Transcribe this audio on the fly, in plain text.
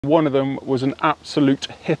One of them was an absolute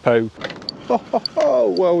hippo.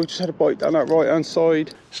 Oh, well, we just had a bite down that right hand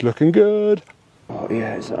side. It's looking good. Oh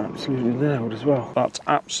yeah, it's absolutely nailed as well. That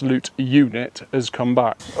absolute unit has come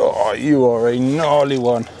back. Oh, you are a gnarly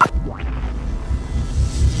one.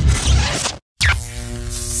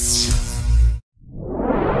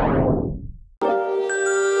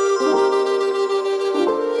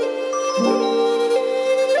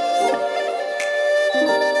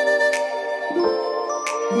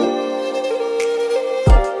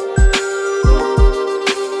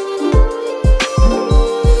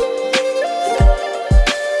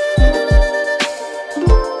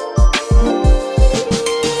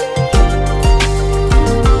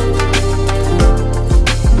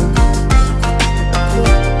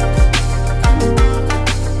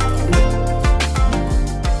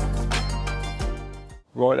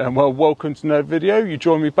 Right then, well, welcome to another video. You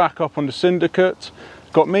join me back up on the syndicate.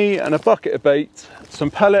 Got me and a bucket of bait,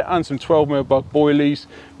 some pellet and some 12mm bug boilies.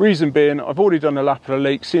 Reason being, I've already done a lap of the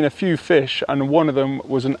lake, seen a few fish, and one of them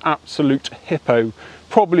was an absolute hippo.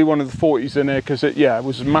 Probably one of the 40s in there, because it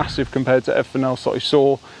was massive compared to everything else that I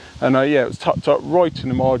saw. And yeah, it was tucked up right in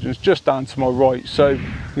the margins, just down to my right. So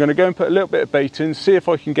I'm going to go and put a little bit of bait in, see if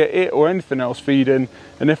I can get it or anything else feeding.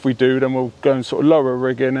 And if we do, then we'll go and sort of lower a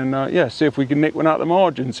rig in and yeah, see if we can nick one out the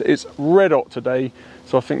margins. It's red hot today,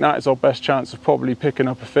 so I think that is our best chance of probably picking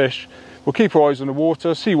up a fish. We'll keep our eyes on the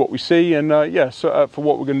water, see what we see, and yeah, set up for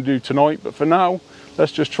what we're going to do tonight. But for now,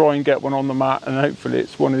 let's just try and get one on the mat, and hopefully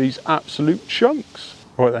it's one of these absolute chunks.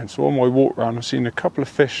 Right then, so on my walk around, I've seen a couple of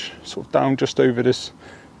fish sort of down just over this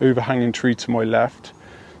overhanging tree to my left.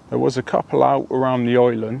 There was a couple out around the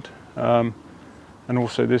island, and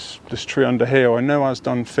also this tree under here I know has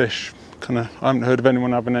done fish. I haven't heard of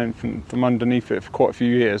anyone having anything from underneath it for quite a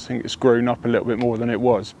few years. I think it's grown up a little bit more than it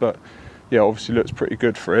was, but yeah, obviously looks pretty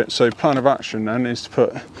good for it. So plan of action then is to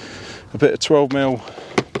put a bit of 12mm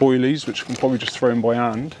boilies, which I can probably just throw in by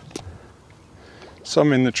hand,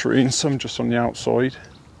 some in the tree and some just on the outside.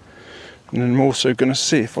 And then I'm also going to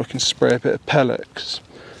see if I can spray a bit of pellet, because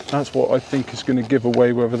that's what I think is going to give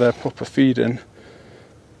away whether they're proper feeding.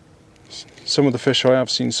 Some of the fish I have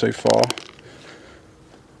seen so far,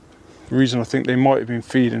 the reason I think they might have been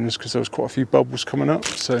feeding is because there was quite a few bubbles coming up.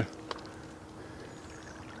 So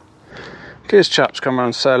here's chaps come around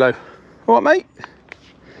and say hello. All right, mate?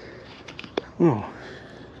 Oh,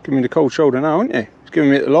 give me the cold shoulder now, aren't you? He's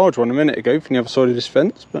giving me the large one a minute ago from the other side of this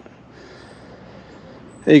fence. But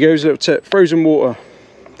there you go, a little tip. Frozen water,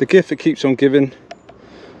 the gift that keeps on giving,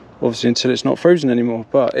 obviously until it's not frozen anymore,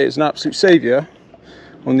 but it's an absolute saviour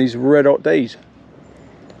on these red hot days.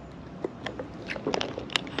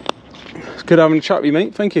 It's good having a chat with you,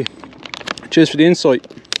 mate. Thank you. Cheers for the insight.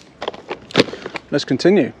 Let's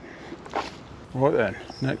continue. Right then,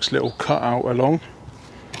 next little cut out along.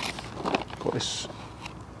 Got this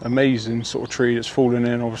amazing sort of tree that's fallen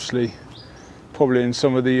in, obviously, probably in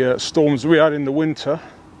some of the storms we had in the winter.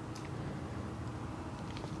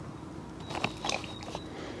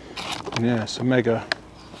 And yeah, it's a mega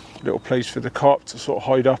little place for the carp to sort of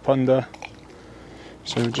hide up under.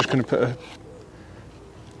 So we're just going to put a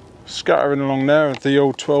scattering along there of the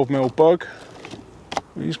old 12mm bug.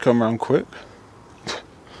 He's come around quick.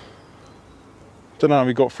 Don't know how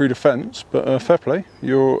we got through the fence, but fair play,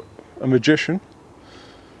 you're a magician.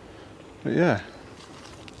 But yeah,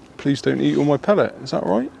 please don't eat all my pellet, is that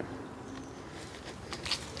right?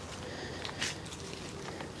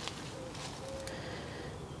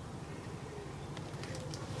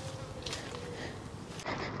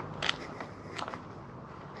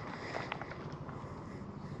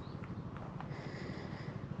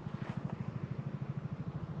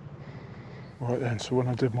 Right then, so when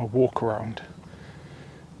I did my walk around,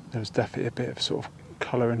 there was definitely a bit of sort of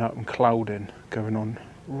colouring up and clouding going on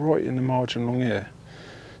right in the margin along here.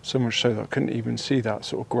 So much so that I couldn't even see that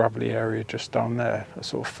sort of gravelly area just down there, a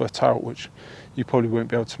sort of foot out, which you probably won't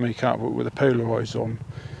be able to make out, but with the polarised on,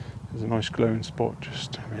 there's a nice glowing spot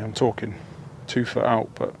just, I mean, I'm talking 2 foot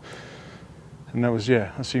out, but, and there was,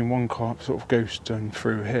 yeah, I seen one carp sort of ghosting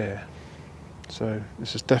through here. So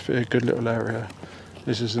this is definitely a good little area.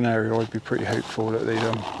 This is an area I'd be pretty hopeful that they'd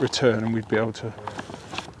return and we'd be able to,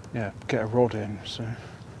 yeah, get a rod in. So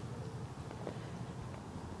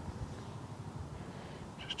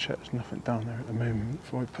just check there's nothing down there at the moment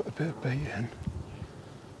before I put a bit of bait in.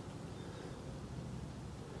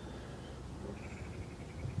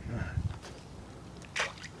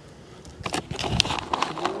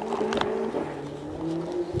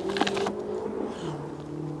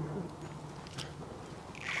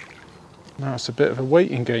 Now it's a bit of a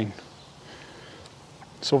waiting game.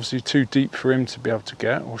 It's obviously too deep for him to be able to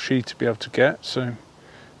get, or she to be able to get, so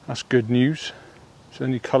That's good news. So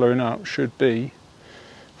any colouring out should be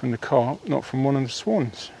from the carp, not from one of the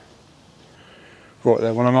swans. Right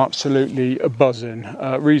there, well, I'm absolutely buzzing.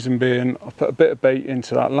 Reason being, I put a bit of bait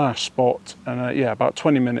into that last spot, and yeah, about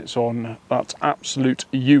 20 minutes on, that absolute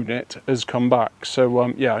unit has come back. So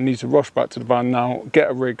yeah, I need to rush back to the van now,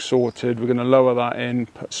 get a rig sorted. We're going to lower that in,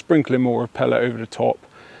 sprinkle in more pellet over the top,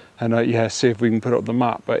 and yeah, see if we can put it up the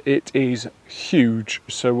map. But it is huge.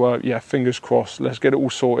 So yeah, fingers crossed. Let's get it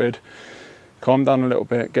all sorted. Calm down a little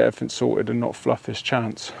bit, get everything sorted, and not fluff this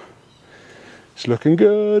chance. It's looking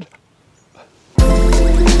good.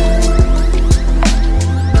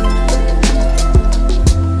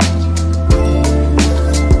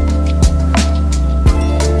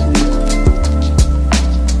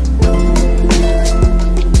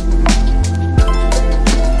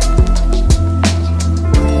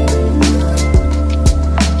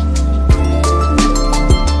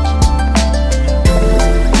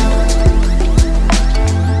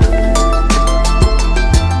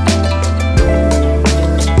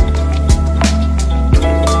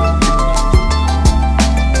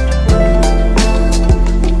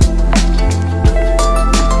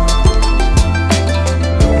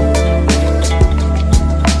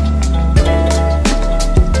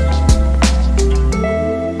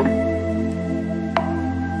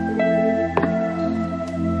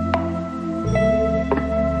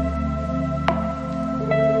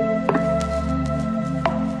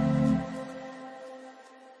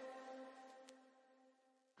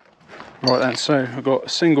 Right then, so I've got a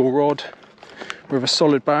single rod with a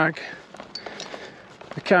solid bag,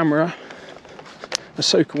 the camera, a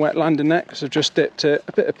soaking wet landing net because I've just dipped it,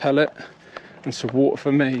 a bit of pellet and some water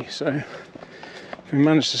for me. So if we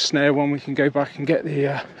manage to snare one, we can go back and get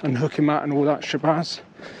the unhooking mat and all that shabazz.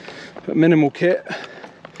 But minimal kit.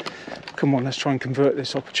 Come on, let's try and convert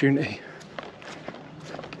this opportunity.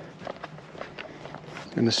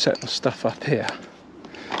 I'm going to set the stuff up here.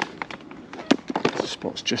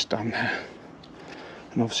 Spot's just down there,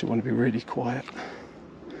 and obviously want to be really quiet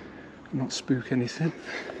and not spook anything.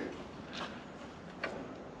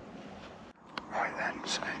 Right then,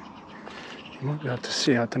 so you might be able to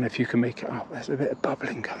see, I don't know if you can make it out, there's a bit of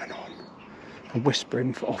bubbling going on and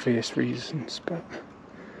whispering for obvious reasons, but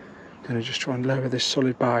I'm going to just try and lower this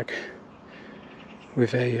solid bag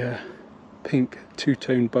with a pink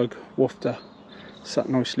two-tone bug wafter sat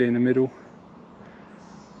nicely in the middle.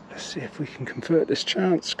 Let's see if we can convert this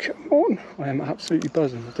chance. Come on. I am absolutely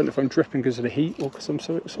buzzing. I don't know if I'm dripping because of the heat or because I'm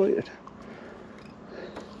so excited.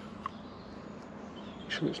 Make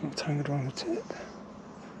sure it's not tangled around the tip.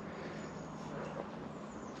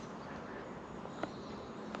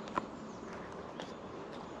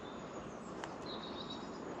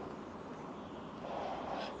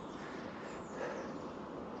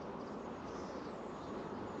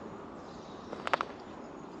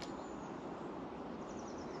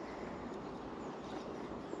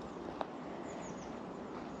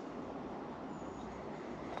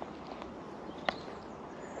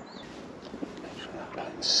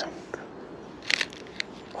 Sunk.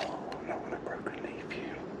 Oh, no one a broken leaf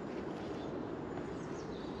view.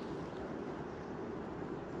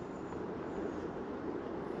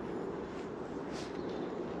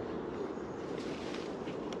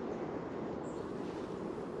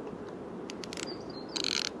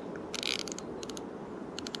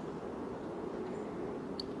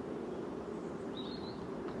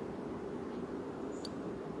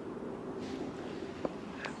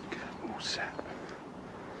 All set.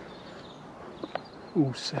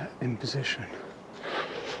 All set in position.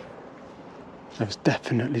 There was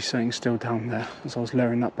definitely something still down there as I was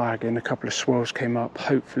lowering that bag in. A couple of swirls came up.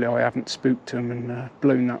 Hopefully I haven't spooked them and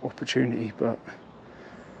blown that opportunity, but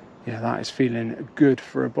yeah, that is feeling good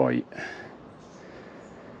for a bite.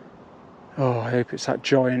 Oh, I hope it's that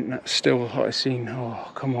giant that's still that I've seen. Oh,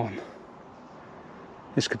 come on.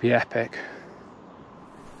 This could be epic.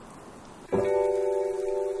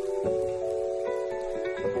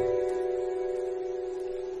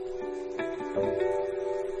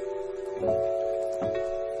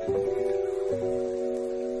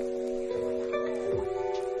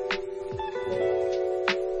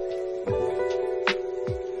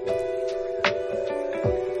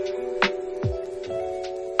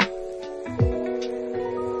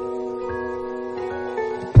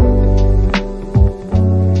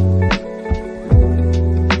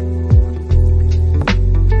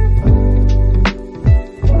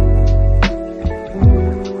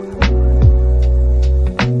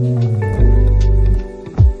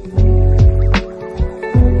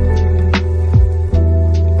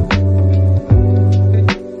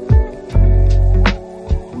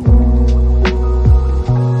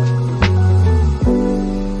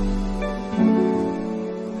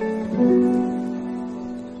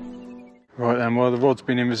 rod's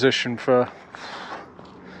been in position for a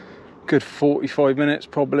good 45 minutes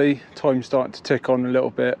probably. Time's starting to tick on a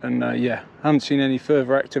little bit, and yeah, I haven't seen any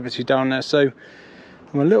further activity down there, so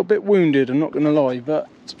I'm a little bit wounded, I'm not going to lie, but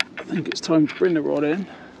I think it's time to bring the rod in.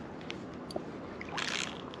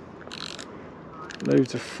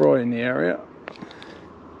 Loads of fry in the area.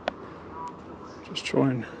 Just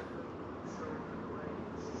try and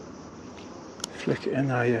flick it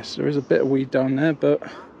in. Ah yes, there is a bit of weed down there, but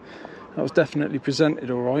that was definitely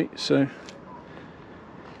presented alright, so I'm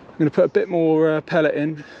going to put a bit more pellet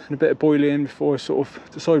in and a bit of boilie in before I sort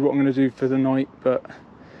of decide what I'm going to do for the night. But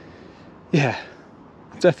yeah,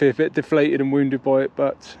 definitely a bit deflated and wounded by it,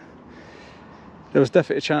 but there was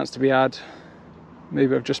definitely a chance to be had.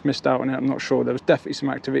 Maybe I've just missed out on it, I'm not sure. There was definitely some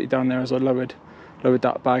activity down there as I lowered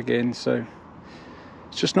that bag in, so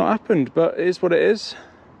it's just not happened, but it is what it is.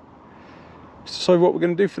 Let's decide what we're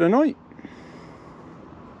going to do for the night.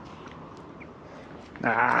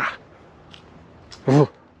 Oh,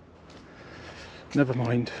 never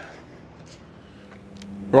mind.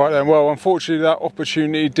 Right then, well, unfortunately that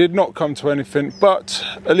opportunity did not come to anything, but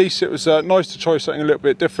at least it was nice to try something a little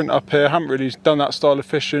bit different up here. I haven't really done that style of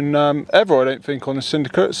fishing ever, I don't think, on the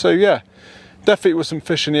Syndicate. So yeah, definitely was some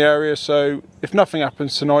fish in the area. So if nothing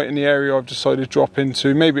happens tonight in the area, I've decided to drop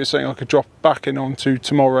into, maybe it's something I could drop back in onto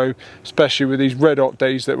tomorrow, especially with these red hot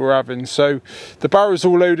days that we're having. So the barrel's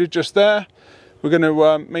all loaded just there. We're going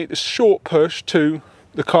to make this short push to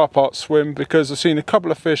the Carp swim, because I've seen a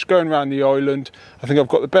couple of fish going around the island. I think I've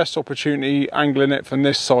got the best opportunity angling it from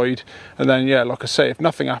this side, and then yeah, like I say, if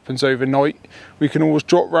nothing happens overnight, we can always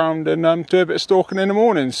drop round and do a bit of stalking in the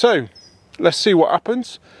morning. So let's see what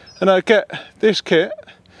happens, and get this kit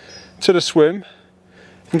to the swim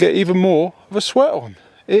and get even more of a sweat on.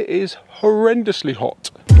 It is horrendously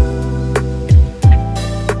hot.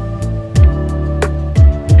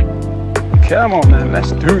 Come on then,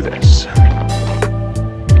 let's do this.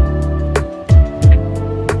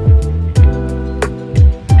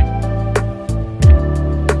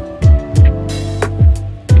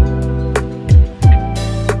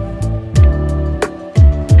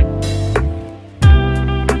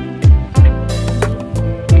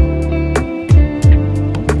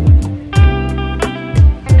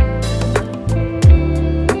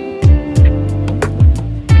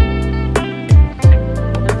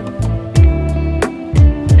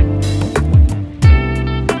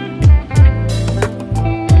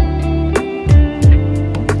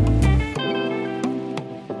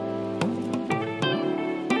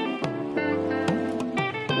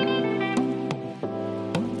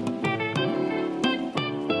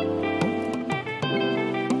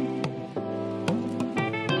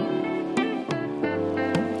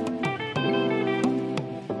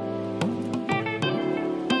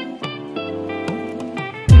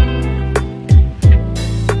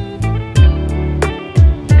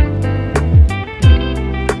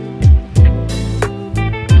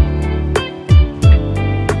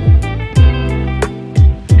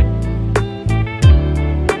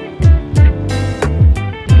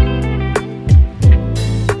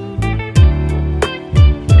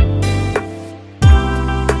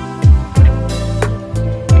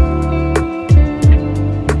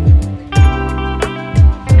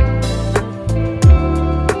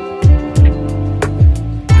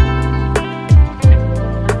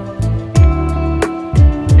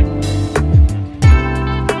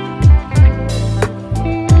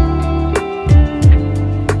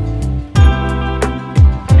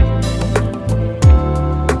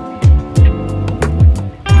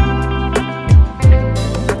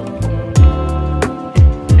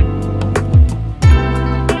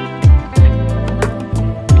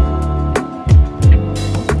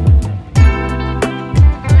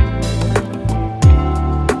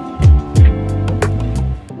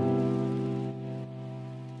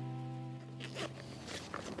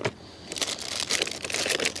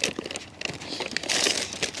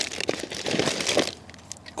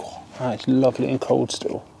 Ah, it's lovely and cold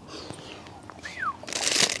still.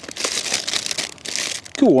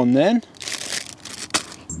 Go on then.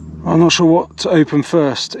 I'm not sure what to open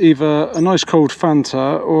first, either a nice cold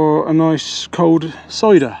Fanta or a nice cold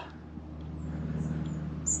cider.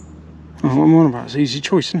 Oh, what I'm on about, it's an easy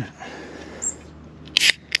choice, isn't it?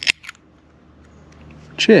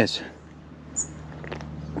 Cheers.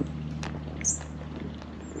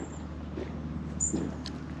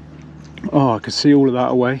 Oh, I can see all of that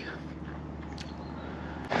away.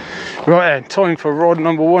 Right then, time for rod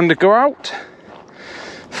number one to go out.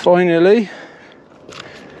 Finally.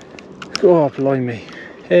 Oh, blimey.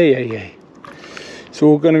 Hey, hey, hey. It's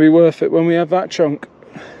all going to be worth it when we have that chunk.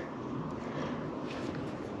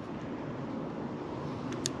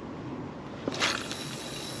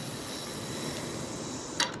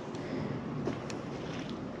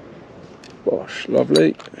 Gosh,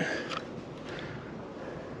 lovely.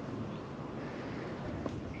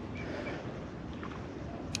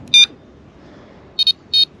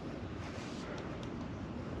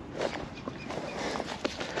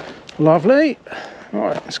 Lovely.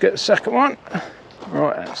 Right, let's get the second one.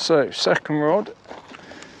 Right, so second rod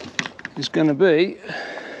is going to be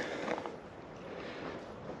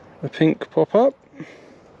a pink pop-up.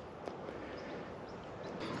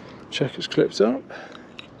 Check it's clipped up.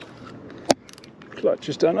 Clutch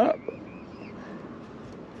is done up.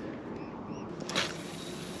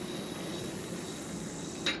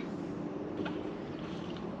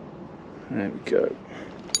 There we go.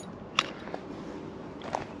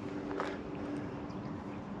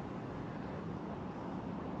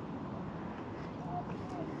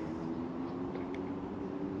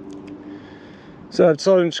 So I've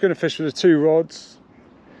decided I'm just going to fish with the 2 rods.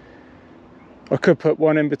 I could put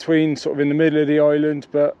one in between, sort of in the middle of the island,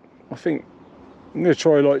 but I think I'm going to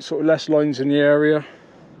try like sort of less lines in the area.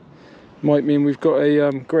 Might mean we've got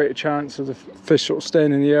a greater chance of the fish sort of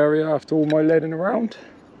staying in the area after all my leading around.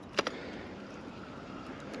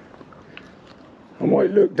 I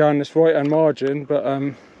might look down this right hand margin, but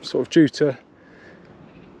sort of due to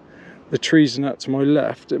the trees and that to my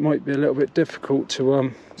left, it might be a little bit difficult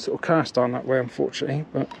to sort of cast down that way, unfortunately.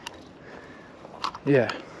 But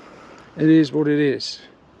yeah, it is what it is.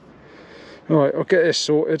 Alright, I'll get this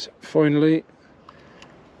sorted finally,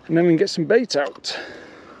 and then we can get some bait out.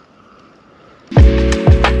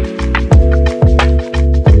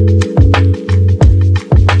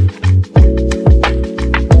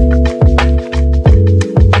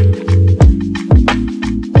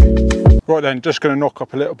 Right then, just going to knock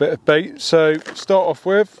up a little bit of bait. So start off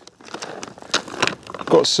with,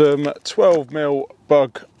 got some 12mm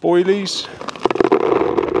bug boilies.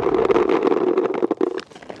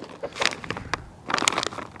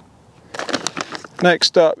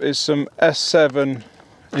 Next up is some S7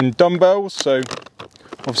 in dumbbells, so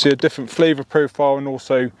obviously a different flavour profile and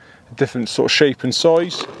also a different sort of shape and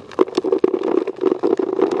size.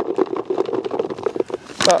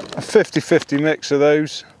 About a 50-50 mix of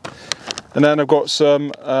those. And then I've got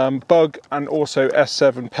some bug and also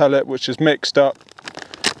S7 pellet, which is mixed up,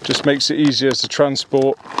 just makes it easier to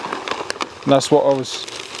transport. And that's what I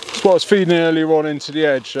was feeding earlier on into the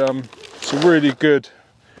edge. It's a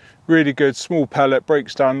really good small pellet,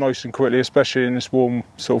 breaks down nice and quickly, especially in this warm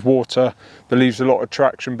sort of water, but leaves a lot of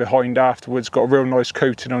traction behind afterwards. Got a real nice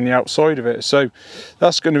coating on the outside of it. So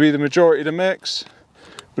that's going to be the majority of the mix.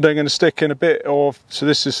 But I'm going to stick in a bit of, so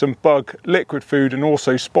this is some bug liquid food and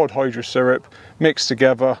also spod hydro syrup mixed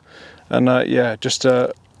together. And yeah, just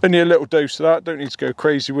only a little dose of that, don't need to go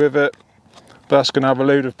crazy with it. But that's going to have a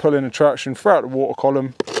load of pulling and traction throughout the water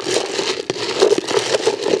column.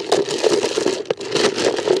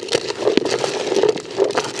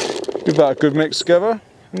 Give that a good mix together,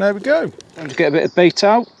 and there we go. Time to get a bit of bait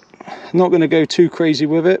out. I'm not going to go too crazy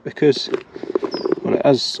with it because, well, it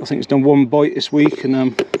has, I think it's done 1 bite this week, and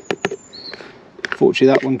unfortunately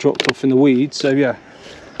that one dropped off in the weeds. So yeah,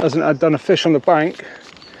 hasn't had done a fish on the bank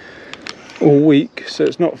all week, so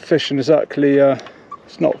it's not fishing exactly.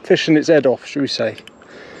 It's not fishing its head off, should we say?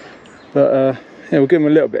 But yeah, we'll give him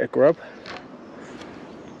a little bit of grub.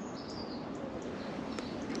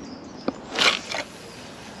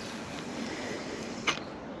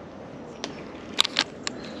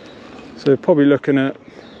 So probably looking at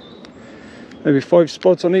maybe 5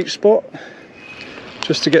 spots on each spot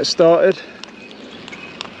just to get started,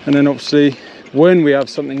 and then obviously when we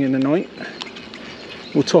have something in the night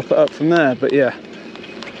we'll top it up from there. But yeah,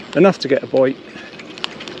 enough to get a bite,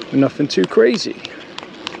 nothing too crazy.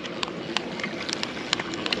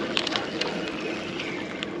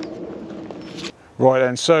 Right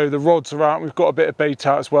then, so the rods are out, we've got a bit of bait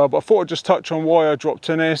out as well, but I thought I'd just touch on why I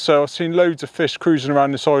dropped in here. So I've seen loads of fish cruising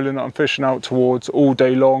around this island that I'm fishing out towards all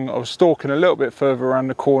day long. I was stalking a little bit further around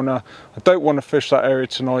the corner. I don't want to fish that area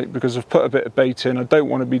tonight because I've put a bit of bait in. I don't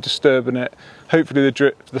want to be disturbing it. Hopefully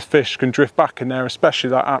the fish can drift back in there,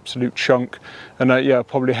 especially that absolute chunk. And yeah, I'll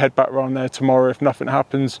probably head back around there tomorrow if nothing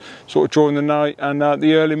happens sort of during the night and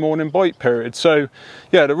the early morning bite period. So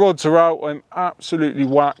yeah, the rods are out. I'm absolutely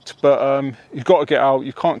whacked, but you've got to get out.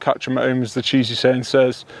 You can't catch them at home, as the cheesy saying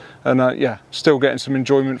says. And yeah, still getting some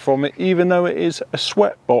enjoyment from it, even though it is a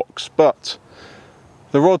sweat box. But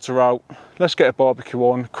the rods are out. Let's get a barbecue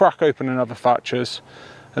on, crack open another Thatcher's,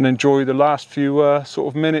 and enjoy the last few sort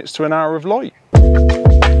of minutes to an hour of light.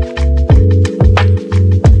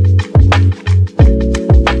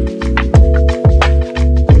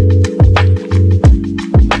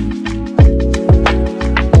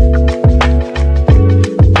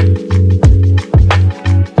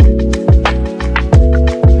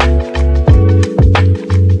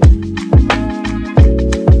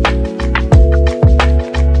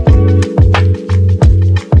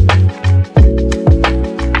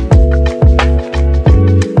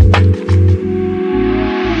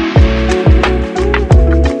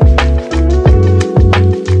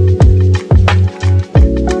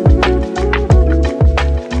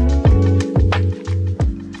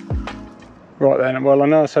 well, I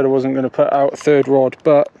know I said I wasn't going to put out a third rod,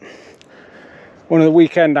 but one of the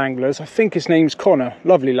weekend anglers, I think his name's Connor,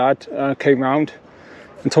 lovely lad, came round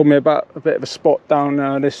and told me about a bit of a spot down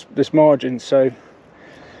this margin, so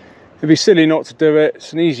it'd be silly not to do it.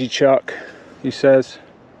 It's an easy chuck, he says.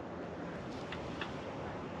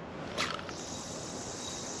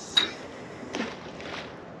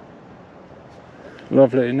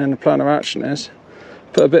 Lovely. And then the plan of action is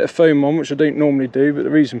put a bit of foam on, which I don't normally do, but the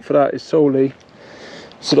reason for that is solely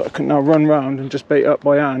so that I can now run round and just bait up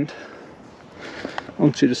by hand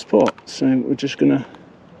onto the spot. So we're just gonna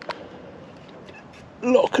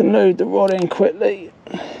lock and load the rod in quickly,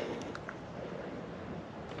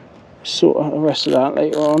 sort out the rest of that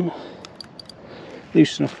later on,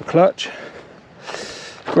 loosen off the clutch,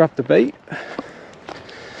 grab the bait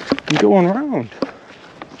and go on round.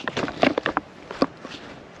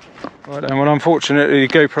 Right then, well, unfortunately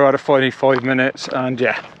the GoPro had a finally 5 minutes, and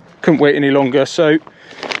yeah, couldn't wait any longer, so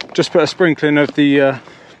just put a sprinkling of the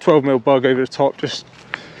 12mm bug over the top, just,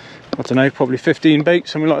 I don't know, probably 15 bait,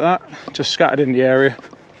 something like that, just scattered in the area.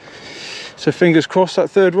 So fingers crossed that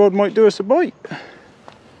third rod might do us a bite.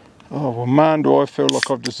 Oh well, man, do I feel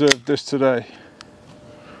like I've deserved this today.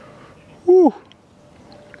 Woo!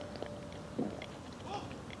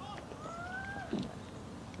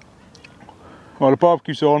 Well, the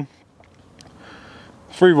barbecue's on.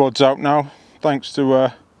 3 rods out now, thanks to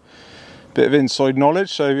a bit of inside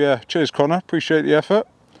knowledge. So yeah, cheers Connor, appreciate the effort.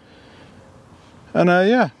 And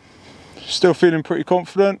yeah, still feeling pretty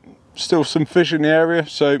confident, still some fish in the area,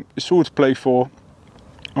 so it's all to play for.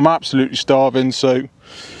 I'm absolutely starving, so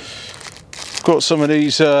got some of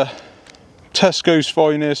these Tesco's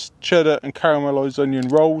finest cheddar and caramelised onion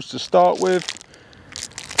rolls to start with,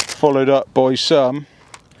 followed up by some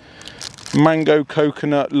mango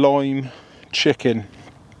coconut lime chicken,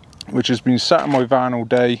 which has been sat in my van all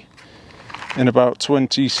day in about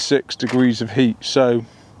 26 degrees of heat. So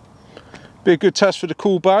be a good test for the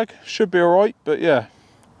cool bag, should be all right. But yeah,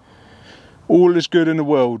 all is good in the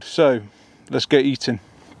world, so let's get eating.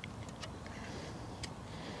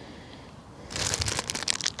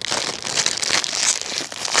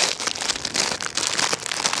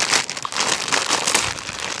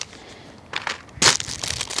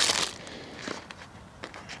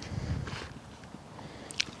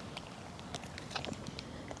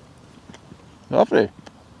 Lovely.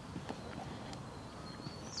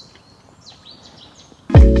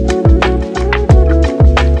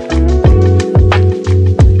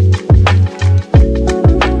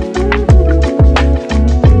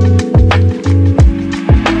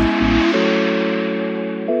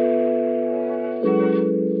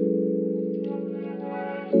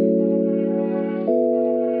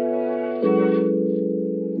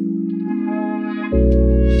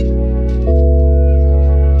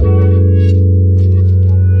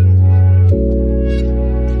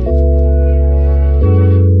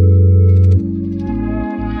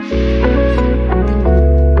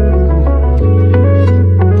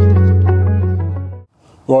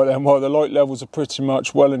 Right then, well, the light levels are pretty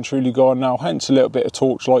much well and truly gone now, hence a little bit of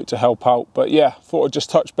torchlight to help out. But yeah, thought I'd just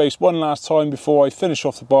touch base one last time before I finish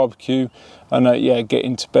off the barbecue and yeah, get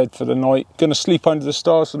into bed for the night. Gonna sleep under the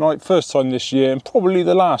stars tonight, first time this year, and probably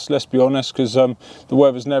the last, let's be honest, because the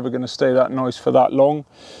weather's never gonna stay that nice for that long.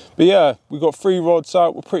 But yeah, we got 3 rods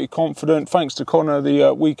out, we're pretty confident, thanks to Connor,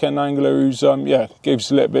 the weekend angler, who's yeah, gave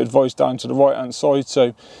us a little bit of advice down to the right hand side.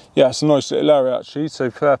 So yeah, it's a nice little area actually, so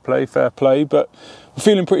fair play, but we're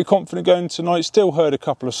feeling pretty confident going tonight. Still heard a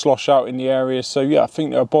couple of slosh out in the area, so yeah, I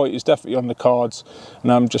think a bite is definitely on the cards,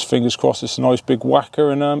 and just fingers crossed it's a nice big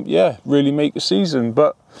whacker, and yeah, really make the season.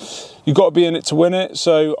 But you've got to be in it to win it,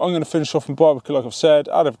 so I'm going to finish off in barbecue like I've said,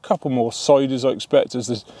 add a couple more ciders I expect as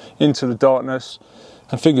this into the darkness,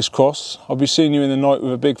 and fingers crossed I'll be seeing you in the night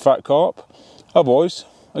with a big fat carp. Otherwise,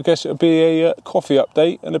 I guess it'll be a coffee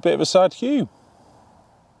update and a bit of a sad Hugh.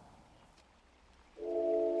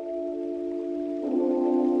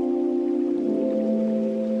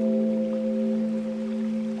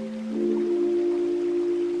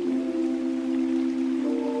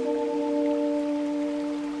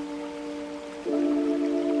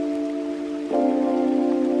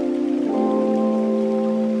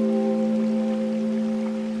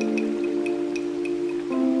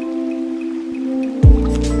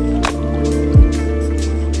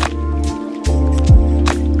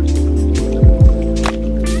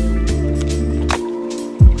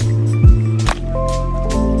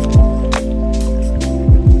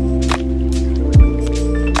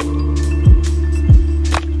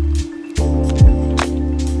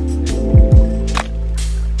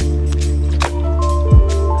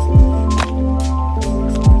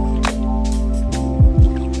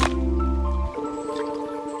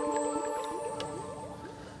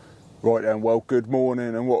 Right then, well, good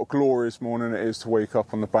morning, and what a glorious morning it is to wake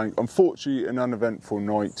up on the bank. Unfortunately, an uneventful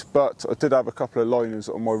night, but I did have a couple of liners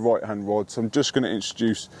on my right-hand rod, so I'm just going to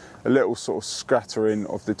introduce a little sort of scattering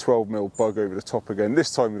of the 12mm bug over the top again,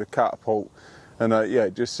 this time with a catapult, and yeah,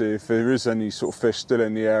 just see if there is any sort of fish still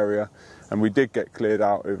in the area. And we did get cleared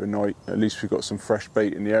out overnight. At least we got some fresh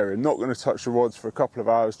bait in the area. Not going to touch the rods for a couple of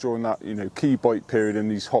hours during that, key bite period in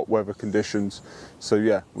these hot weather conditions. So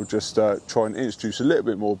yeah, we'll just try and introduce a little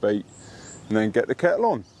bit more bait and then get the kettle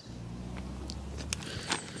on.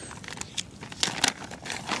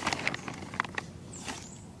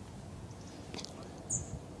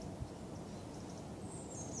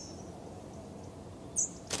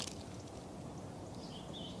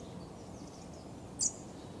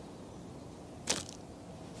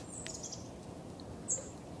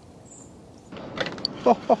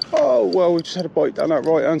 Oh, well, we just had a bite down that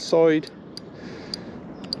right hand side.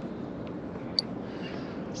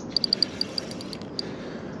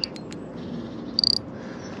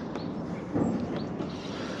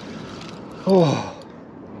 Oh,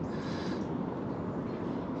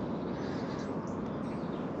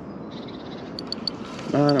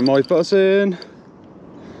 man, am I buzzing?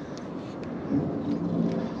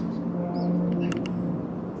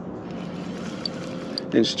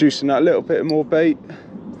 Introducing that little bit more bait.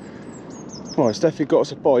 Oh, it's definitely got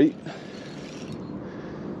us a bite.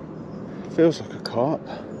 Feels like a carp.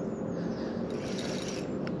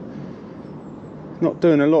 Not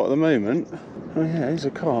doing a lot at the moment. Oh yeah, he's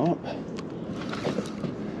a carp.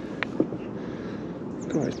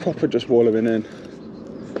 God, it's proper just wallowing in.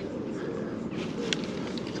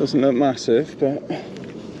 Doesn't look massive, but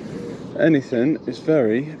anything is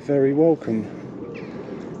very, very welcome.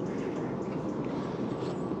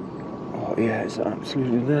 Oh yeah, it's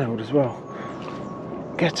absolutely nailed as well.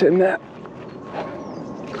 Get in there.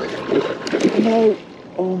 No.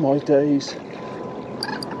 Oh my days.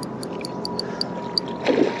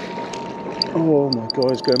 Oh my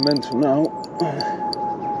God, it's going mental now.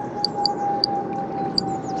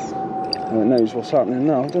 Well, it knows what's happening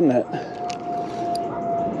now, doesn't it?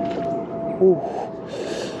 Ooh.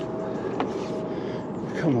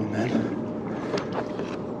 Come on then.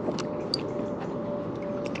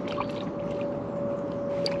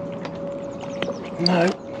 No.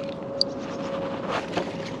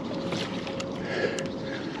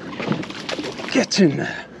 Get in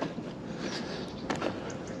there.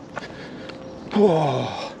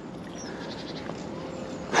 Oh.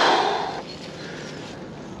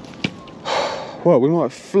 Well, we might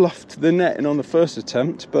have fluffed the netting on the first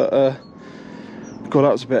attempt, but God,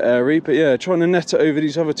 that was a bit airy. But yeah, trying to net it over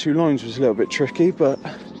these other two lines was a little bit tricky, but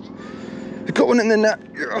we got one in the net.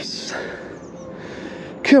 Yes.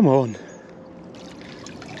 Come on.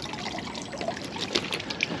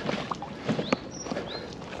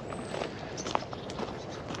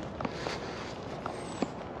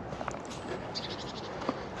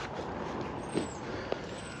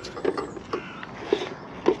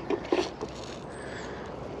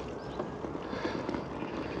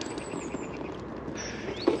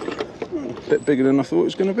 Bit bigger than I thought it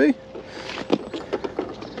was going to be.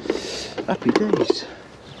 Happy days.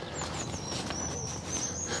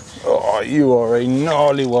 Oh, you are a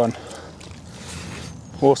gnarly one.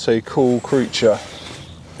 What a cool creature.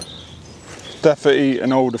 Definitely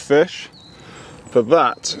an older fish, but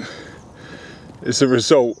that is the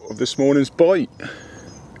result of this morning's bite.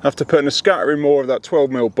 After putting a scattering more of that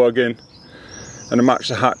 12mm bug in and a match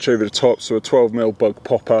the hatch over the top, so a 12mm bug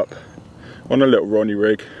pop up on a little Ronnie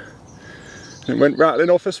rig. It went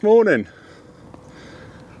rattling off this morning.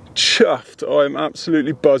 Chuffed, I'm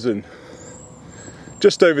absolutely buzzing.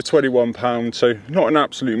 Just over 21 pounds, so not an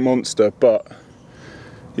absolute monster, but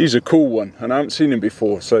he's a cool one and I haven't seen him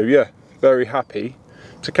before, so yeah, very happy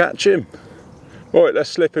to catch him. Right,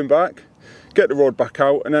 let's slip him back, get the rod back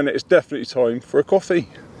out, and then it's definitely time for a coffee.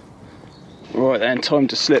 Right then, time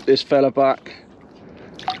to slip this fella back.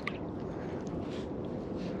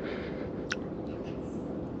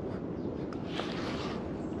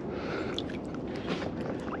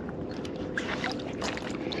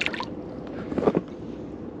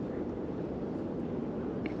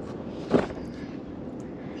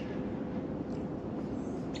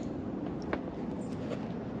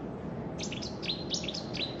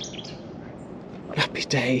 Happy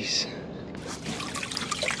days.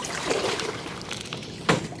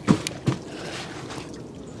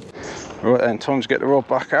 Right then, time to get the rod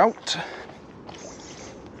back out.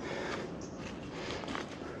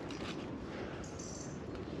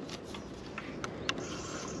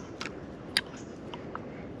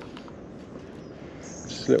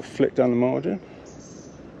 Just a little flick down the margin.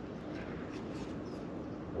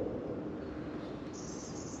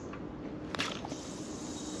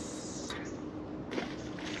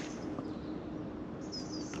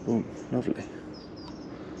 Boom, lovely.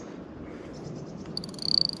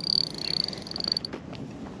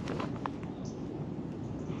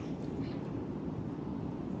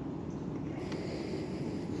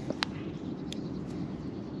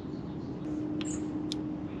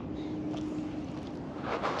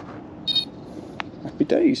 Happy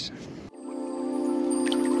days.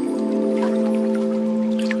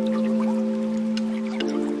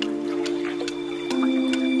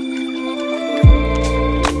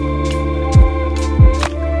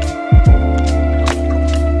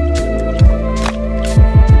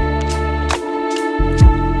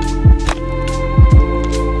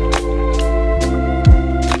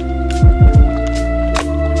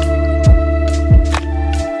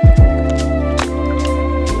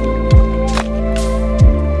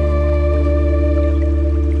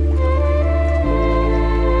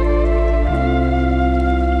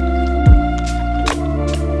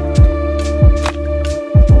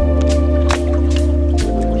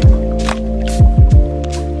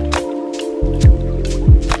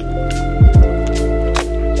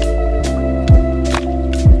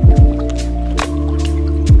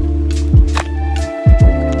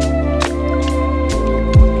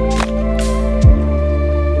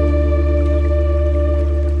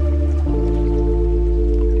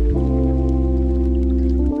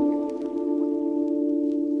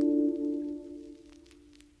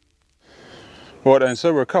 Right then,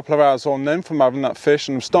 so we're a couple of hours on then from having that fish,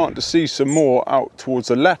 and I'm starting to see some more out towards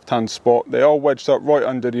the left hand spot. They are wedged up right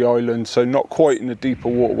under the island, so not quite in the deeper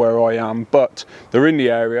water where I am, but they're in the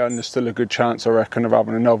area and there's still a good chance, I reckon, of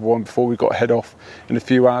having another one before we got to head off in a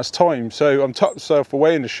few hours time. So I'm tucked myself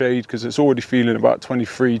away in the shade because it's already feeling about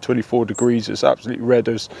 23, 24 degrees. It's absolutely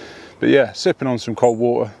redders. But yeah, sipping on some cold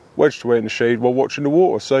water, wedged away in the shade while watching the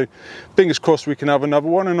water. So fingers crossed we can have another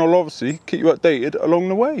one, and I'll obviously keep you updated along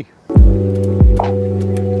the way.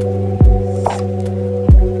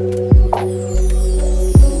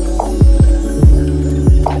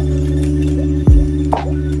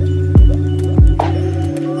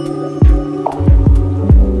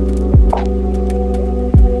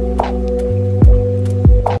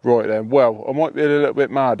 Right then, well, I might be a little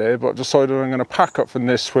bit mad here, but I've decided I'm going to pack up from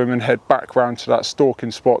this swim and head back round to that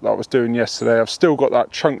stalking spot that I was doing yesterday. I've still got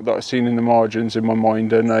that chunk that I've seen in the margins in my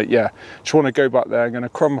mind, and yeah, just want to go back there. I'm going to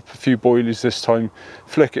crumb up a few boilies this time,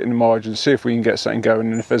 flick it in the margins, see if we can get something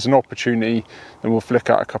going, and if there's an opportunity, then we'll flick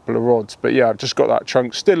out a couple of rods. But yeah, I've just got that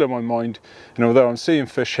chunk still in my mind, and although I'm seeing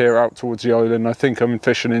fish here out towards the island, I think I'm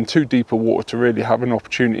fishing in too deeper water to really have an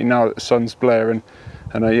opportunity now that the sun's blaring.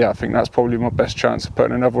 And yeah, I think that's probably my best chance of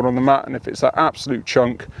putting another one on the mat. And if it's that absolute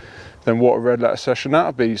chunk, then what a red letter session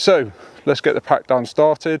that'll be. So let's get the pack down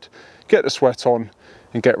started, get the sweat on,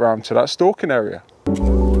 and get round to that stalking area.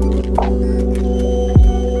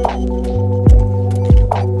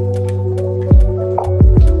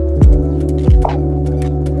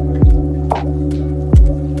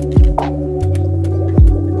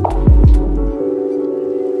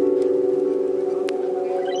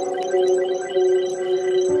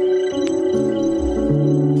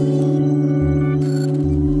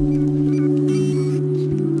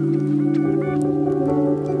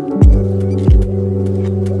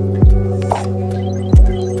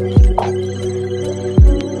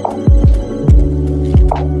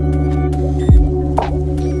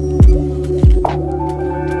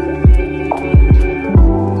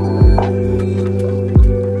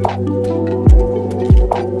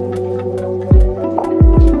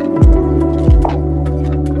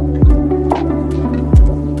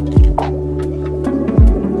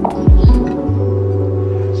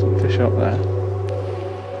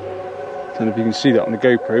 I don't know if you can see that on the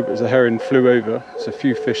GoPro, but as a heron flew over, there's a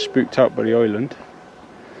few fish spooked out by the island.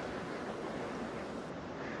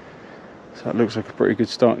 So that looks like a pretty good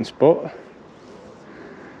starting spot.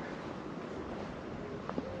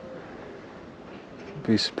 I'd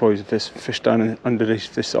be surprised if there's fish down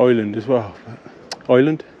underneath this island as well. But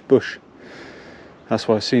island? Bush. That's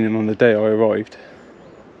why I seen him on the day I arrived.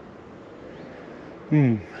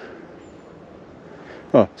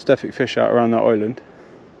 Well, it's definitely fish out around that island.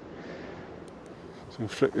 So I'm going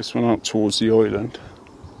to flick this one out towards the island.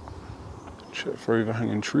 Check for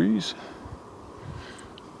overhanging trees.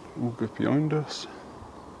 All good behind us.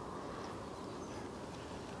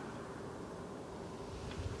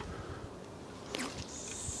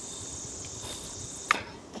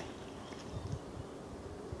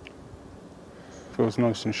 Feels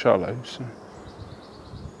nice and shallow, so.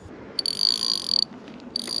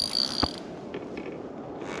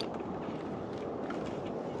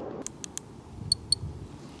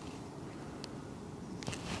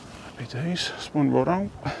 Happy days, spawn rod out.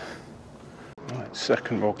 Right,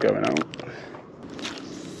 second rod going out.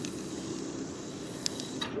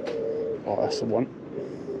 Oh, that's the one.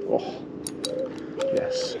 Oh,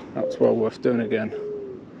 yes, that's well worth doing again.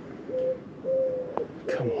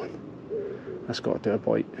 Come on, that's got to do a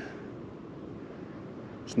bite.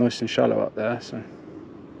 It's nice and shallow up there, so.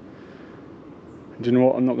 And you know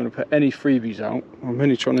what? I'm not going to put any freebies out. I'm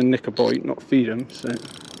only trying to nick a bite, not feed them. So,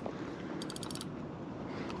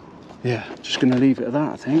 yeah, just going to leave it at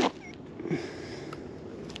that, I think.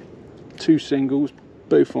 2 singles,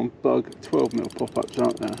 both on bug, 12mm pop-ups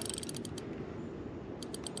out there.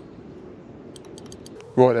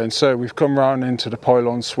 Right then, so we've come round into the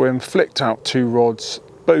pylon swim, flicked out 2 rods,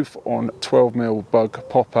 both on 12mm bug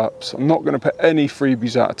pop-ups. I'm not going to put any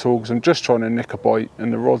freebies out at all because I'm just trying to nick a bite,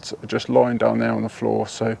 and the rods are just lying down there on the floor.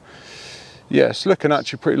 So yeah, it's looking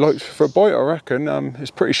actually pretty light for a bite, I reckon.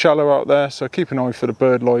 It's pretty shallow out there, so keep an eye for the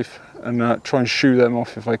bird life and try and shoo them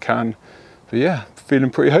off if I can. But yeah, feeling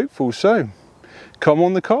pretty hopeful, so come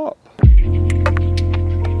on the carp.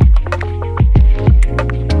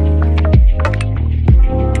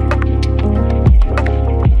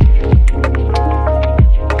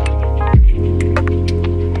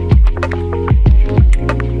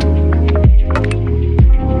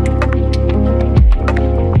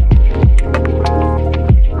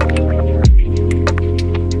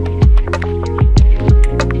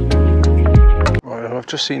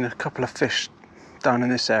 Just seen a couple of fish down in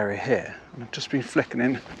this area here, and I've just been flicking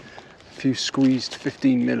in a few squeezed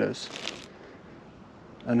 15mm,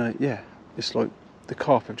 and yeah, it's like the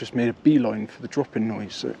carp have just made a beeline for the dropping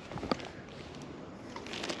noise, so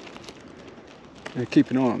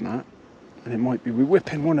keep an eye on that. And it might be we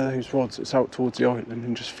whip in one of those rods that's out towards the island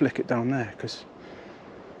and just flick it down there, because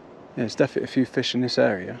yeah, there's definitely a few fish in this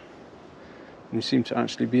area and you seem to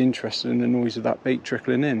actually be interested in the noise of that bait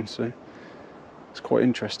trickling in, so it's quite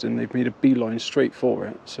interesting. They've made a beeline straight for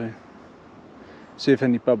it, so see if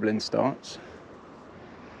any bubbling starts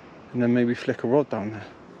and then maybe flick a rod down there.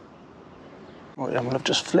 Right then, well, I've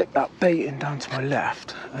just flicked that bait in down to my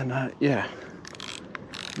left, and yeah,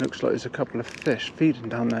 looks like there's a couple of fish feeding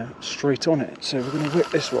down there straight on it, so we're going to whip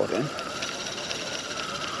this rod in. It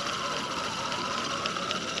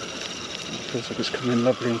feels like it's coming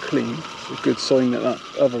lovely and clean. It's a good sign that that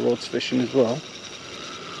other rod's fishing as well.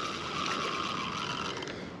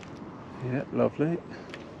 Yeah, lovely.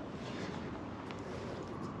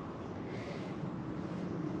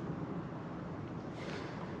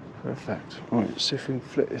 Perfect. Right, let's see if we can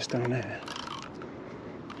flick this down here.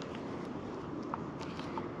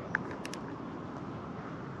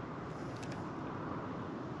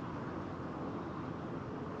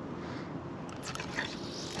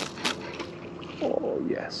 Oh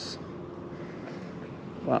yes.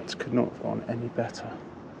 That could not have gone any better.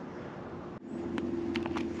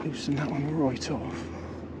 Loosen that one right off.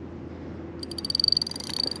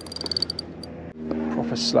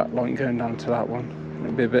 Proper slack line going down to that one.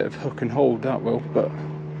 It'll be a bit of hook and hold, that will, but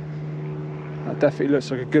that definitely looks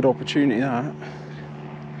like a good opportunity, that.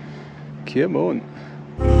 Come on.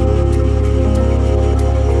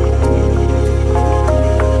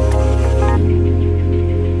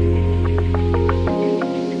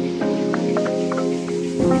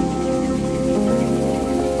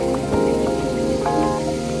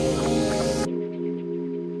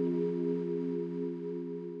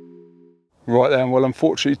 Right then, well,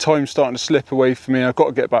 unfortunately time's starting to slip away for me. I've got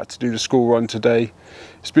to get back to do the school run today.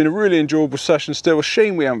 It's been a really enjoyable session still. A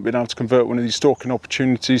shame we haven't been able to convert one of these stalking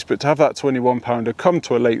opportunities, but to have that 21-pounder come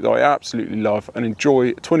to a lake that I absolutely love and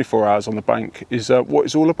enjoy 24 hours on the bank is what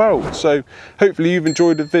it's all about. So hopefully you've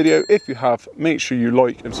enjoyed the video. If you have, make sure you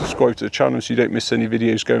like and subscribe to the channel so you don't miss any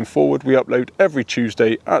videos going forward. We upload every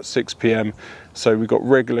Tuesday at 6 PM, so we've got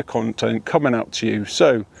regular content coming out to you.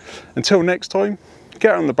 So until next time,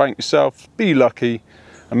 get on the bank yourself, be lucky,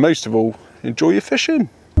 and most of all, enjoy your fishing.